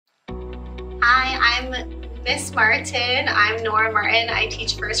Hi, I'm Miss Martin. I'm Nora Martin. I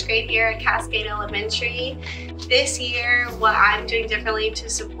teach first grade here at Cascade Elementary. This year, what I'm doing differently to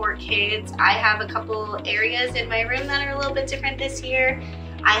support kids, I have a couple areas in my room that are a little bit different this year.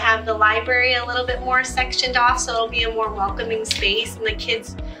 I have the library a little bit more sectioned off, so it'll be a more welcoming space, and the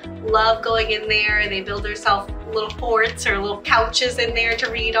kids love going in there. They build themselves little forts or little couches in there to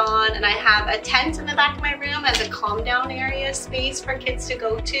read on, and I have a tent in the back of my room as a calm down area space for kids to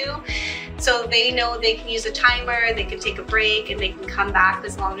go to, so they know they can use a timer, they can take a break, and they can come back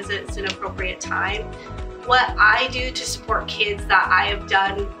as long as it's an appropriate time. What I do to support kids that I have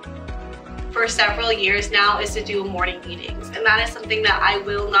done for several years now is to do morning meetings, and that is something that I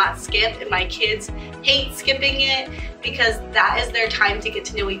will not skip, and my kids hate skipping it because that is their time to get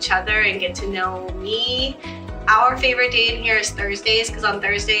to know each other and get to know me. Our favorite day in here is Thursdays, because on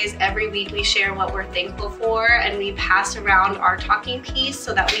Thursdays every week we share what we're thankful for, and we pass around our talking piece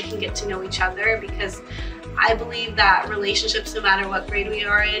so that we can get to know each other, because I believe that relationships, no matter what grade we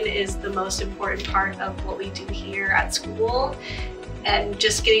are in, is the most important part of what we do here at school. And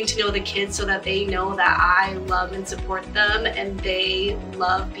just getting to know the kids so that they know that I love and support them, and they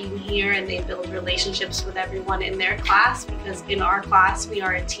love being here, and they build relationships with everyone in their class, because in our class we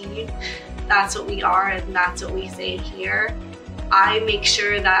are a team. That's what we are, and that's what we say here. I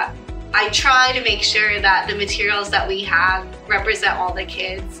try to make sure that the materials that we have represent all the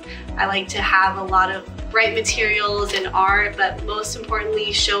kids. I like to have a lot of bright materials and art, but most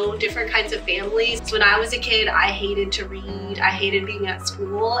importantly show different kinds of families. When I was a kid, I hated to read, I hated being at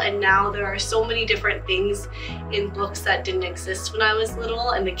school, and now there are so many different things in books that didn't exist when I was little,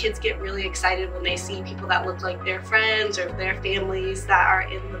 and the kids get really excited when they see people that look like their friends or their families that are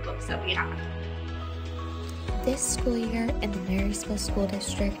in the books that we have. This school year in the Marysville School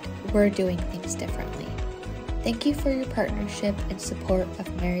District, we're doing things differently. Thank you for your partnership and support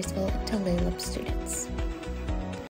of Marysville and Tulalip students.